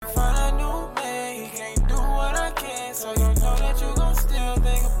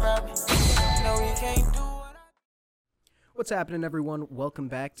What's happening, everyone? Welcome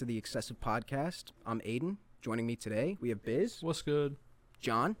back to the Excessive Podcast. I'm Aiden. Joining me today, we have Biz, What's good?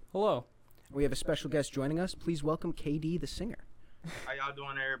 John. Hello. We have a special guest joining us. Please welcome KD the singer. How y'all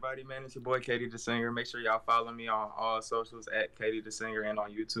doing, everybody? Man, it's your boy KD the Singer. Make sure y'all follow me on all socials at KD the Singer and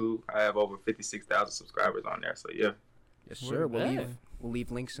on YouTube. I have over 56,000 subscribers on there, so yeah. Yes, sir. We'll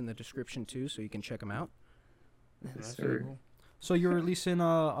leave links in the description too, so you can check them out. Yes, sir. So you're releasing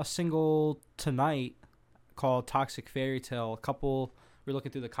a single tonight called Toxic Fairy Tale. We're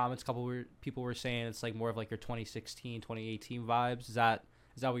looking through the comments. People were saying it's like more of like your 2016, 2018 vibes. Is that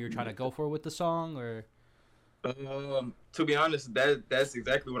what you're trying to go for with the song, or? To be honest, that's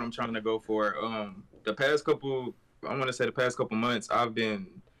exactly what I'm trying to go for. The past couple months, I've been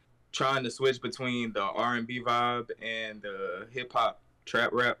trying to switch between the R&B vibe and the hip hop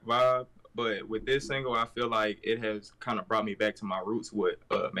trap rap vibe. But with this single, I feel like it has kind of brought me back to my roots, what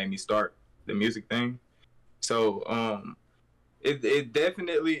made me start the music thing. So it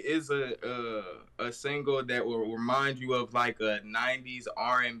definitely is a single that will remind you of like a 90s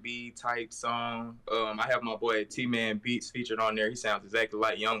R&B type song. I have my boy T-Man Beats featured on there. He sounds exactly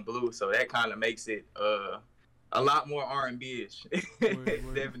like Young Blue, so that kind of makes it a lot more R&B-ish.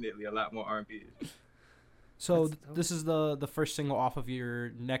 Definitely a lot more R&B-ish. So this is the first single off of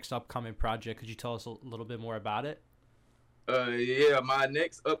your next upcoming project. Could you tell us a little bit more about it? Yeah, my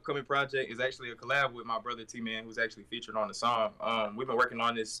next upcoming project is actually a collab with my brother T-Man, who's actually featured on the song. We've been working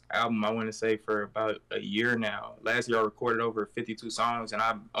on this album, I want to say, for about a year now. Last year I recorded over 52 songs, and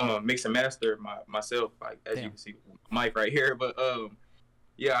I mix and master myself, like as you can see, mic right here. But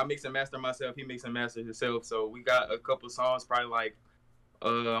yeah, I mix and master myself. He mix and masters himself. So we got a couple songs, probably like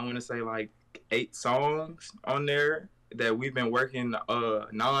I want to say like 8 songs on there that we've been working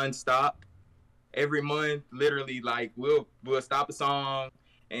nonstop. Every month, literally, like we'll stop a song,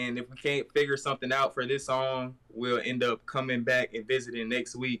 and if we can't figure something out for this song, we'll end up coming back and visiting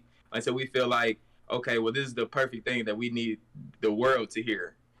next week until we feel like, okay, well, this is the perfect thing that we need the world to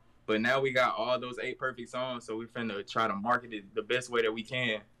hear. But now we got all those 8 perfect songs, so we're finna try to market it the best way that we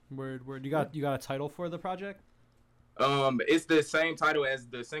can. Word. You got a title for the project? It's the same title as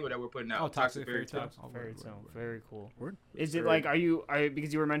the single that we're putting out. Oh, Toxic Fairy Tale. Fairy Tale. Very cool. Word. Is it like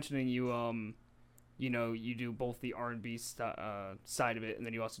because you were mentioning you do both the R&B side of it, and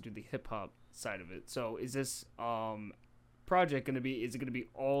then you also do the hip hop side of it. So is this project gonna be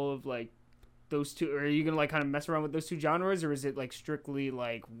all of like those two, or are you gonna like kind of mess around with those two genres, or is it like strictly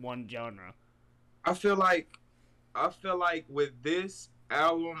like one genre? I feel like with this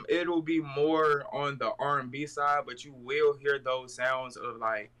album, it'll be more on the R&B side, but you will hear those sounds of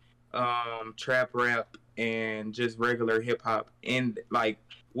like trap rap and just regular hip hop in like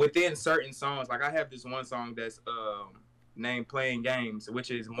within certain songs. Like I have this one song that's named Playing Games,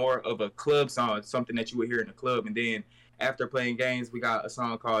 which is more of a club song, something that you would hear in a club. And then after Playing Games, we got a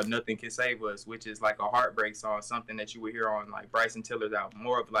song called Nothing Can Save Us, which is like a heartbreak song, something that you would hear on like Bryson Tiller's album,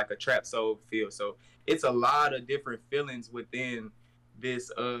 more of like a trap soul feel. So it's a lot of different feelings within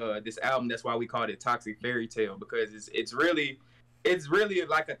this album. That's why we called it Toxic Fairy Tale, because it's really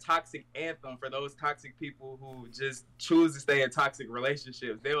like a toxic anthem for those toxic people who just choose to stay in toxic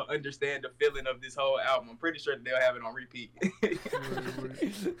relationships. They'll understand the feeling of this whole album. I'm pretty sure they'll have it on repeat.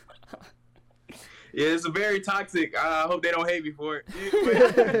 Yeah, it's a very toxic. I hope they don't hate me for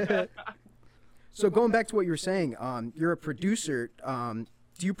it. So going back to what you were saying, you're a producer. Do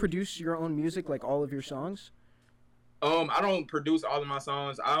you produce your own music, like all of your songs? I don't produce all of my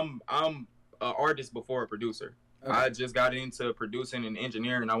songs. I'm an artist before a producer. Okay. I just got into producing and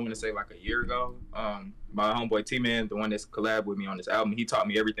engineering, I want to say like a year ago. My homeboy T-Man, the one that's collabed with me on this album, he taught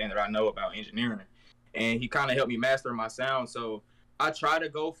me everything that I know about engineering. And he kind of helped me master my sound. So I try to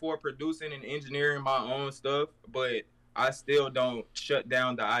go for producing and engineering my own stuff, but I still don't shut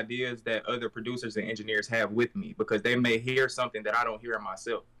down the ideas that other producers and engineers have with me, because they may hear something that I don't hear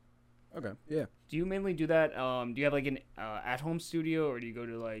myself. Okay, yeah. Do you mainly do that? Do you have like an at-home studio, or do you go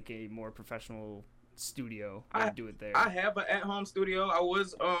to like a more professional studio and do it there? I have an at-home studio. I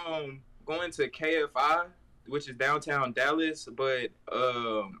was going to KFI, which is downtown Dallas, but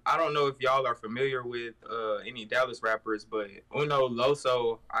I don't know if y'all are familiar with any Dallas rappers, but Uno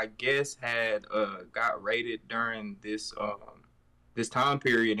Loso, I guess, had got raided during this time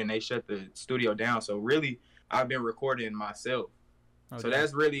period, and they shut the studio down. So really, I've been recording myself. Okay. So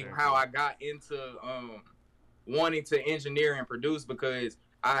that's really how I got into wanting to engineer and produce, because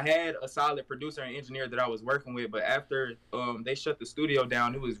I had a solid producer and engineer that I was working with, but after they shut the studio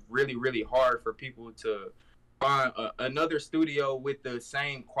down, it was really, really hard for people to find another studio with the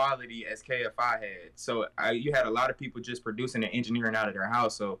same quality as KFI had. So you had a lot of people just producing and engineering out of their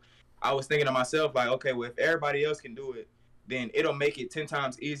house. So I was thinking to myself, like, okay, well, if everybody else can do it, then it'll make it 10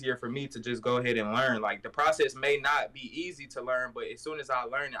 times easier for me to just go ahead and learn. Like the process may not be easy to learn, but as soon as I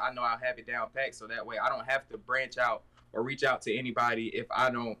learn it, I know I'll have it down packed. So that way I don't have to branch out or reach out to anybody if I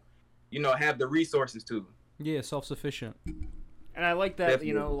don't, have the resources to. Yeah, self-sufficient. And I like that,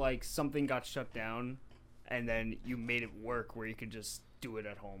 Definitely. like something got shut down and then you made it work where you could just do it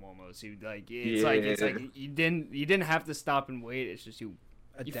at home almost. You it's like you didn't have to stop and wait. It's just you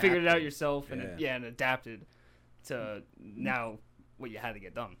figured it out yourself and adapted to now what you had to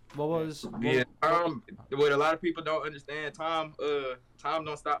get done. What was What a lot of people don't understand, time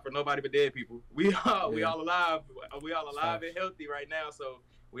don't stop for nobody but dead people. We all alive and healthy right now, so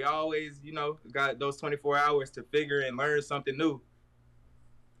we always got those 24 hours to figure and learn something new.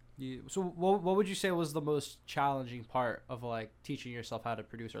 Yeah. So what would you say was the most challenging part of like teaching yourself how to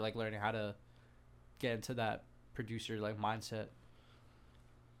produce, or like learning how to get into that producer like mindset?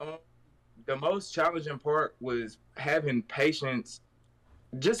 The most challenging part was having patience,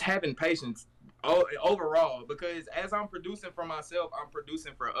 just having patience overall, because as I'm producing for myself, I'm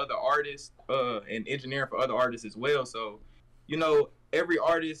producing for other artists and engineering for other artists as well. So, every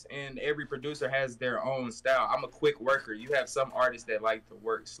artist and every producer has their own style. I'm a quick worker. You have some artists that like to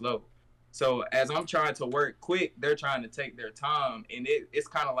work slow. So as I'm trying to work quick, they're trying to take their time, and it's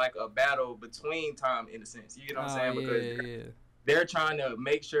kind of like a battle between time in a sense. You know what I'm saying? Because they're trying to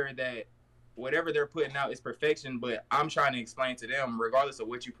make sure that whatever they're putting out is perfection, but I'm trying to explain to them, regardless of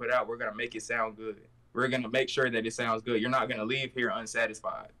what you put out, we're going to make it sound good. We're going to make sure that it sounds good. You're not going to leave here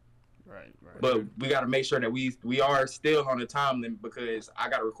unsatisfied. Right. But we got to make sure that we are still on the time limit, because I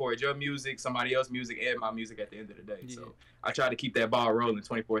got to record your music, somebody else's music, and my music at the end of the day. Yeah. So I try to keep that ball rolling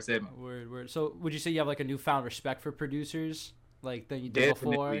 24/7. Word. So would you say you have like a newfound respect for producers? Like than you did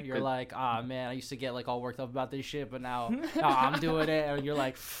Definitely. Before? You're like, man, I used to get like all worked up about this shit, but now I'm doing it, and you're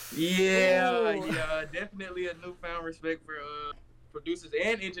like, yeah, definitely a newfound respect for producers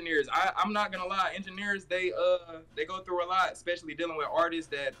and engineers. I'm not gonna lie, engineers they go through a lot, especially dealing with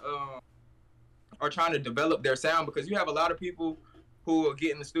artists that are trying to develop their sound, because you have a lot of people who will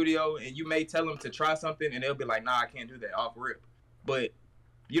get in the studio and you may tell them to try something and they'll be like, nah, I can't do that off rip. But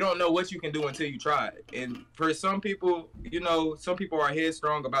you don't know what you can do until you try it. And for some people, some people are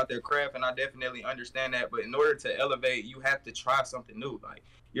headstrong about their craft, and I definitely understand that. But in order to elevate, you have to try something new. Like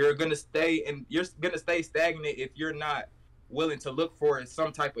you're gonna stay stagnant if you're not willing to look for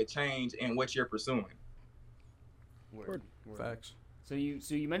some type of change in what you're pursuing. Word. Facts. So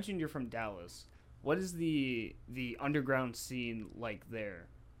you mentioned you're from Dallas. What is the underground scene like there?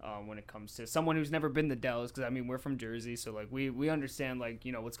 When it comes to someone who's never been to Dallas, because I mean we're from Jersey, so like we understand like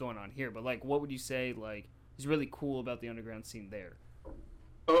what's going on here, but like what would you say like is really cool about the underground scene there?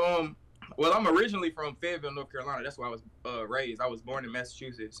 Well, I'm originally from Fayetteville, North Carolina. That's where I was raised. I was born in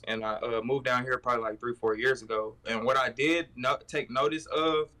Massachusetts, and I moved down here probably like 3-4 years ago. And what I did take notice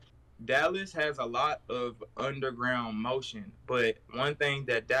of, Dallas has a lot of underground motion, but one thing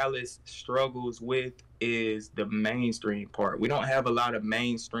that Dallas struggles with is the mainstream part. We don't have a lot of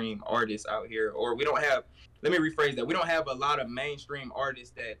mainstream artists out here, or we don't have, let me rephrase that, we don't have a lot of mainstream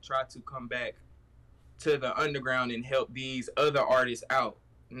artists that try to come back to the underground and help these other artists out,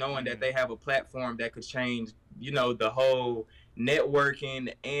 knowing that they have a platform that could change, the whole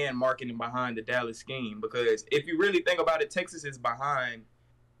networking and marketing behind the Dallas scheme. Because if you really think about it, Texas is behind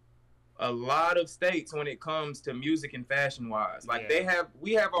a lot of states when it comes to music and fashion wise. Like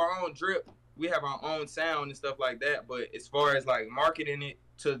we have our own drip, we have our own sound and stuff like that, but as far as like marketing it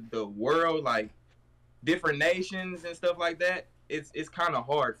to the world, like different nations and stuff like that, it's kind of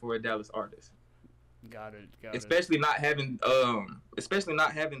hard for a Dallas artist. Got it. Especially not having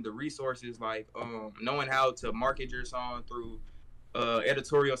the resources, like knowing how to market your song through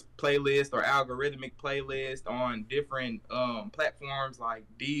editorial playlist or algorithmic playlist on different platforms like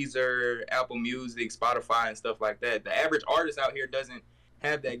Deezer, Apple Music, Spotify, and stuff like that. The average artist out here doesn't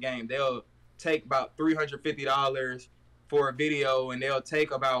have that game. They'll take about $350 for a video, and they'll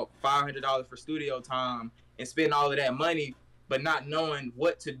take about $500 for studio time and spend all of that money, but not knowing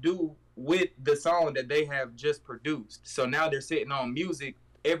what to do with the song that they have just produced. So now they're sitting on music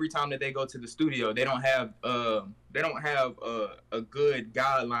every time that they go to the studio. They don't have a good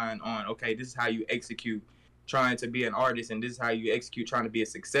guideline on, okay, this is how you execute trying to be an artist, and this is how you execute trying to be a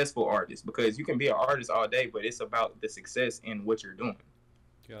successful artist. Because you can be an artist all day, but it's about the success in what you're doing.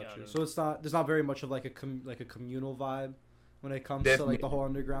 Gotcha. So there's not very much of like a communal vibe when it comes Definitely. to like the whole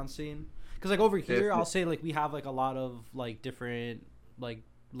underground scene. Because like over here, Definitely. I'll say like we have like a lot of like different like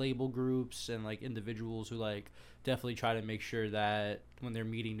label groups and like individuals who like definitely try to make sure that when they're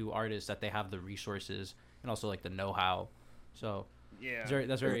meeting new artists that they have the resources and also like the know-how. So Yeah,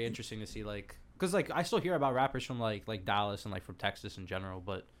 that's very interesting to see. Like, Because like I still hear about rappers from like Dallas and like from Texas in general,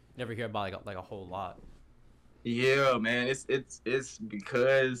 but never hear about like a whole lot. Yeah, man, it's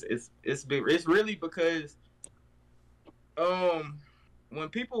because it's really because when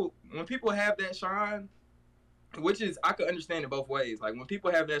people have that shine, which is I could understand it both ways. Like when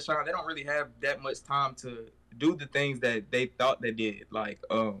people have that shine, they don't really have that much time to do the things that they thought they did. Like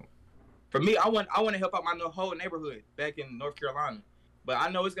for me, I want to help out my whole neighborhood back in North Carolina, but I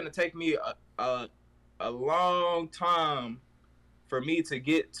know it's gonna take me a long time for me to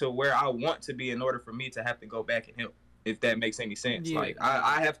get to where I want to be in order for me to have to go back and help, if that makes any sense. Yeah. Like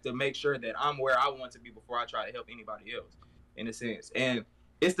I have to make sure that I'm where I want to be before I try to help anybody else, in a sense. And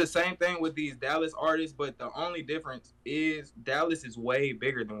it's the same thing with these Dallas artists, but the only difference is Dallas is way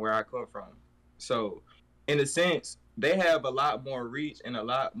bigger than where I come from. So in a sense, they have a lot more reach and a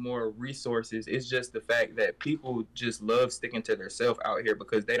lot more resources. It's just the fact that people just love sticking to themselves out here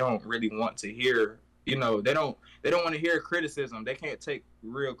because they don't really want to hear, they don't want to hear criticism. They can't take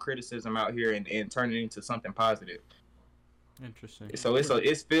real criticism out here and turn it into something positive. Interesting. So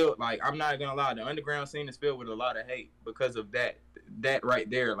it's filled, like, I'm not gonna lie, the underground scene is filled with a lot of hate because of that right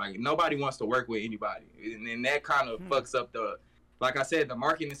there. Like, nobody wants to work with anybody, and that kind of fucks up like I said, the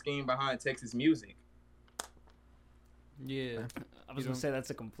marketing scheme behind Texas music. Yeah, I was gonna say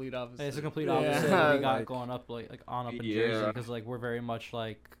that's a complete opposite. it's a complete opposite of what we got going up like on up in Yeah. Jersey, because like we're very much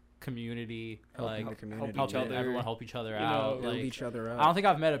like community, Helping like the community, help each helping other, everyone help each other you out. know, build Like, each other up. I don't think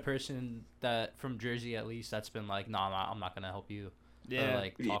I've met a person that from Jersey at least that's been like, no, I'm not gonna help you. Yeah. Or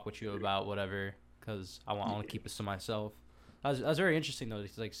like talk with you about whatever, because I want to keep this to myself. That's very interesting though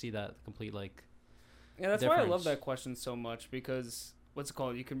to like see that complete like. Yeah, that's why I love difference. that question so much, because what's it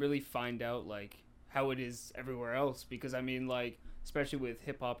called? You can really find out like how it is everywhere else, because I mean, like, especially with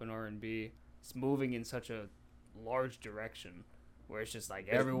hip hop and R&B, it's moving in such a large direction where it's just like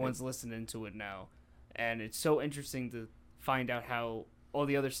everyone's listening to it now, and it's so interesting to find out how all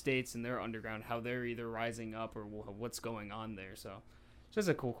the other states and their underground, how they're either rising up or what's going on there. So it's just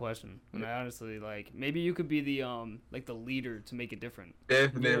a cool question, and I honestly, like, maybe you could be the like the leader to make it different.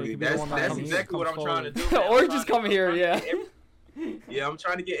 Definitely. you could be the one that That's comes- exactly what I'm comes trying to do. forward. man. Or I'm just trying come here, yeah. Yeah, I'm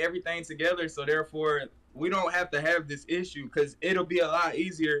trying to get everything together, so therefore we don't have to have this issue, because it'll be a lot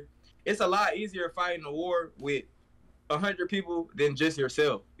easier. It's a lot easier fighting a war with 100 people than just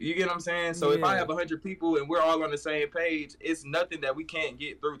yourself. You get what I'm saying? So if I Yeah. have 100 people and we're all on the same page, it's nothing that we can't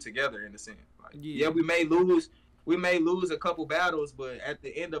get through together, in a sense. Like, Yeah. we may lose a couple battles, but at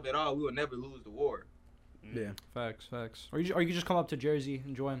the end of it all, we will never lose the war. Yeah. Facts. Or you could just come up to Jersey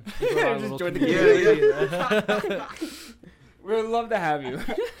and join. Yeah, our just little join the community. We'd love to have you.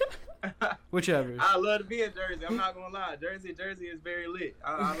 Whichever. I love to be in Jersey. I'm not gonna lie. Jersey is very lit.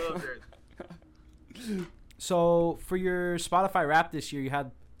 I love Jersey. So for your Spotify rap this year, you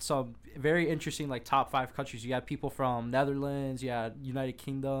had some very interesting like top 5 countries. You had people from Netherlands, you had United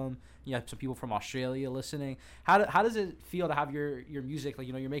Kingdom, you had some people from Australia listening. How does it feel to have your music, like,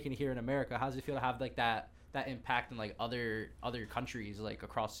 you're making it here in America? How does it feel to have like that impact in like other countries, like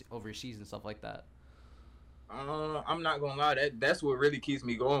across overseas and stuff like that? I'm not gonna lie, that's what really keeps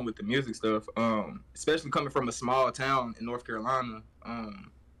me going with the music stuff. Especially coming from a small town in North Carolina.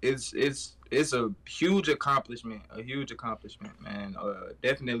 It's a huge accomplishment, man.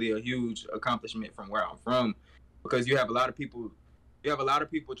 Definitely a huge accomplishment from where I'm from, because you have a lot of people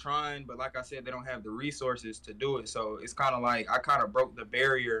trying, but like I said, they don't have the resources to do it. So it's kind of like I kind of broke the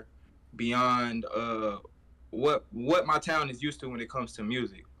barrier beyond what my town is used to when it comes to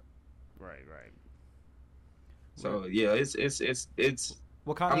music. Right. So yeah, it's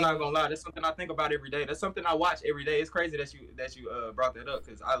What kind I'm not gonna lie, that's something I think about every day. That's something I watch every day. It's crazy that you brought that up,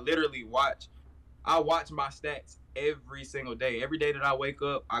 because I literally watch my stats every single day. Every day that I wake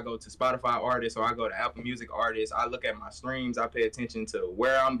up, I go to Spotify artists, or I go to Apple Music artists. I look at my streams. I pay attention to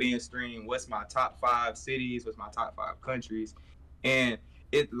where I'm being streamed. What's my top 5 cities? What's my top 5 countries? And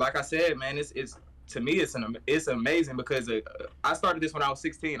it, like I said, man, it's to me, it's amazing, because I started this when I was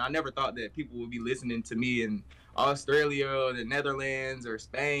 16. I never thought that people would be listening to me in Australia, the Netherlands, or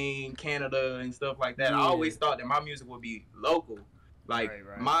Spain, Canada, and stuff like that. Yeah. I always thought that my music would be local. Like,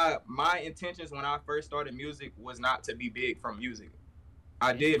 Right. my intentions when I first started music was not to be big from music.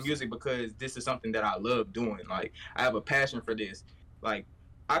 I did music because this is something that I love doing. Like, I have a passion for this. Like,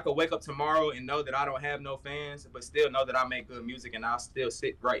 I could wake up tomorrow and know that I don't have no fans, but still know that I make good music, and I'll still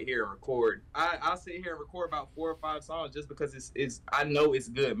sit right here and record. I'll sit here and record about 4 or 5 songs just because it's I know it's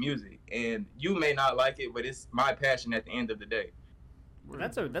good music, and you may not like it, but it's my passion at the end of the day.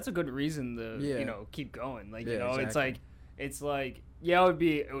 That's a good reason to Yeah. keep going. Like, Yeah, it's exactly. like it's like, yeah,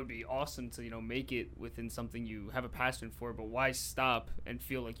 it would be awesome to, you know, make it within something you have a passion for, but why stop and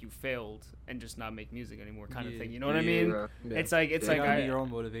feel like you failed and just not make music anymore, kind of Yeah. thing. You know what I mean? Yeah. It's like You gotta be your own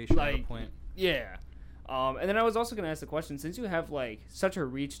motivation at a like- point. yeah. And then I was also gonna ask the question: since you have like such a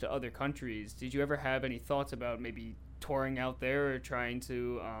reach to other countries, did you ever have any thoughts about maybe touring out there or trying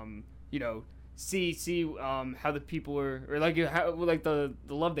to, you know, see how the people are, or like how like the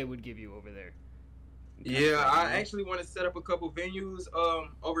love they would give you over there? Yeah, I actually want to set up a couple venues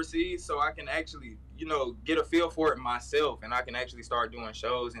overseas so I can actually, you know, get a feel for it myself, and I can actually start doing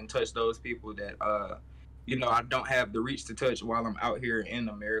shows and touch those people that you know, I don't have the reach to touch while I'm out here in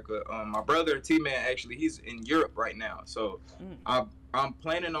America. My brother T-Man, actually, he's in Europe right now, so I'm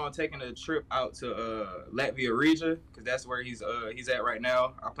planning on taking a trip out to Latvia Riga, because that's where he's at right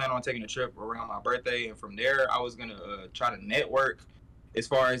now. I plan on taking a trip around my birthday, and from there I was gonna try to network as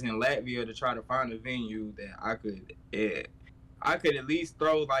far as in Latvia to try to find a venue that I could at least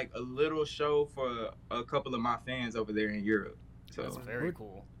throw like a little show for a couple of my fans over there in Europe. So That's very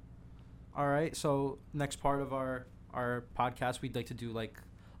cool. All right, so next part of our podcast, we'd like to do like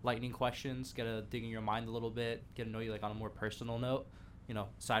lightning questions, get to dig in your mind a little bit, get to know you like on a more personal note, you know,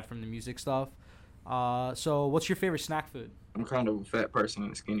 aside from the music stuff. So what's your favorite snack food? I'm kind of a fat person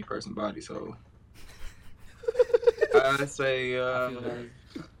in a skinny person body, so I'd say I feel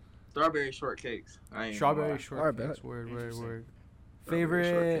that. strawberry shortcakes. I ain't Strawberry gonna shortcakes. bet. Word.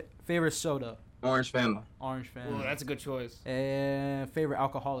 Strawberry Favorite soda. lie. Orange Fanta, Orange fan. Oh, that's a good choice. And favorite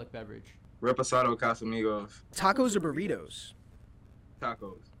alcoholic beverage. Reposado Casamigos, Tacos or burritos?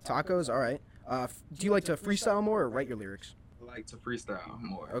 tacos. Tacos, all right. Do you like to freestyle more or write your lyrics? I like to freestyle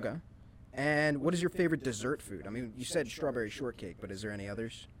more. Okay. And what is your favorite dessert food? I mean, you said strawberry shortcake, but is there any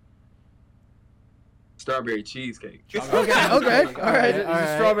others? Strawberry cheesecake. Okay, okay, all right. He's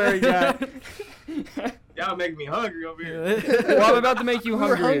a strawberry guy. Y'all make me hungry over here. Well, I'm about to make you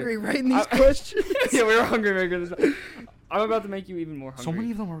We're hungry. hungry writing these questions. Yeah, we were hungry making this. I'm about to make you even more hungry. So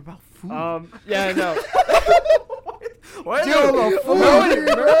many of them are about food. Yeah, I know. What? Dude,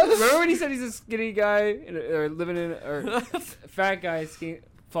 remember when he said he's a skinny guy or living in or fat guy skinny?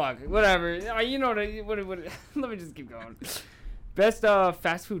 Fuck, whatever. You know what? Let me just keep going. Best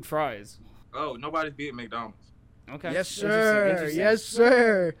fast food fries. Oh, nobody's beating McDonald's. Okay. Yes, Interesting, sir. interesting. Yes,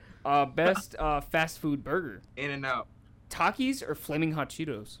 sir. Best fast food burger. In and out. Takis or Flaming Hot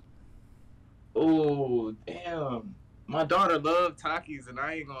Cheetos? Oh, damn. My daughter loved Takis, and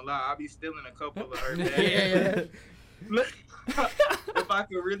I ain't gonna lie, I'll be stealing a couple of her. Yeah. If I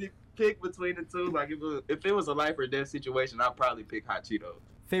could really pick between the two, like if it was a life or death situation, I'd probably pick Hot Cheetos.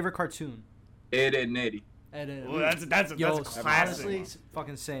 Favorite cartoon. Ed, Ed, and Eddie. Well, that's a classic. honestly,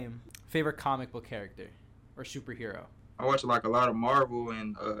 fucking same. Favorite comic book character or superhero. I watch like a lot of Marvel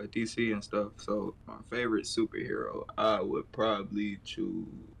and DC and stuff. So my favorite superhero, I would probably choose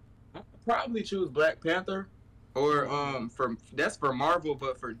Black Panther, or that's for Marvel,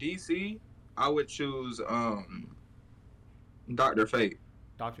 but for DC, I would choose Dr. Fate.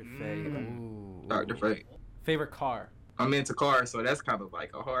 Dr. Fate. Ooh. Dr. Fate. Favorite car. I'm into cars, so that's kind of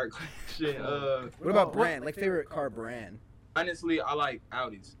like a hard question. What about brand? Like favorite car brand? Honestly, I like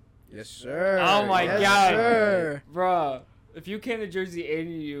Audis. Yes, sir. Oh my Yes, God. sir. Bruh, if you came to Jersey,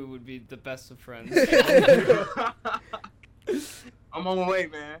 any of you would be the best of friends. I'm on my way,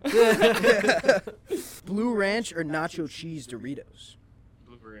 man. Blue Ranch or nacho cheese Doritos?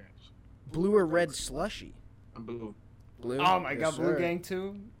 Blue Ranch. Blue or red slushy? Blue. Blue. Oh my Yes, God, Blue sir. Gang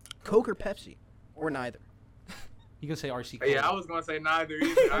too. Coke or Pepsi? Or neither? You can say RC. Yeah, I Cola. was gonna say neither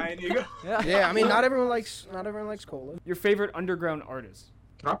either. I ain't even. Yeah, I mean not everyone likes cola. Your favorite underground artist?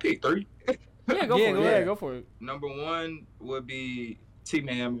 Can I pick 3? Yeah, go Yeah, for go it. Yeah, ahead. go for it. Number 1 would be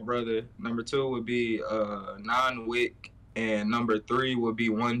T-Man, my brother. Number 2 would be Non-Wick. And number 3 would be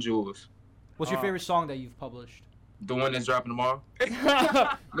One Jules. What's your favorite song that you've published? The one that's dropping tomorrow.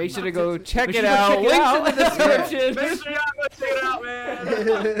 Make sure to go check Make it sure to out. check it Links out. in the description. Make sure y'all go check it out,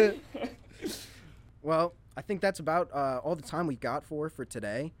 man. Well, I think that's about all the time we've got for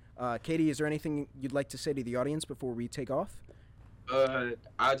today. Katie, is there anything you'd like to say to the audience before we take off?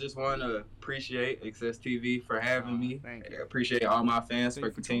 I just want to appreciate Access TV for having me. Thank you. I appreciate all my fans for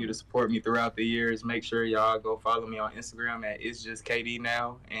continuing to support me throughout the years. Make sure y'all go follow me on Instagram at It's Just KD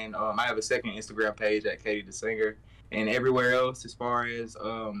Now. And I have a second Instagram page at Katie the Singer. And everywhere else, as far as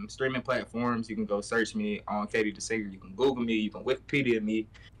streaming platforms, you can go search me on Katie the Singer. You can Google me. You can Wikipedia me.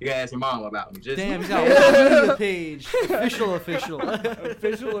 You can ask your mom about me. Just Damn, he's got a Wikipedia page. Official.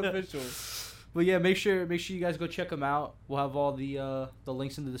 Official. But yeah, make sure you guys go check them out. We'll have all the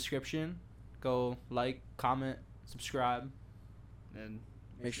links in the description. Go like, comment, subscribe. And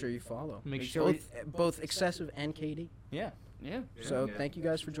make sure you follow. Make Make sure. sure Both excessive and Katie. Yeah. Yeah. So Yeah. thank you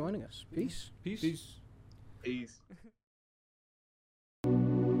guys for joining us. Peace. Peace. Peace. Peace.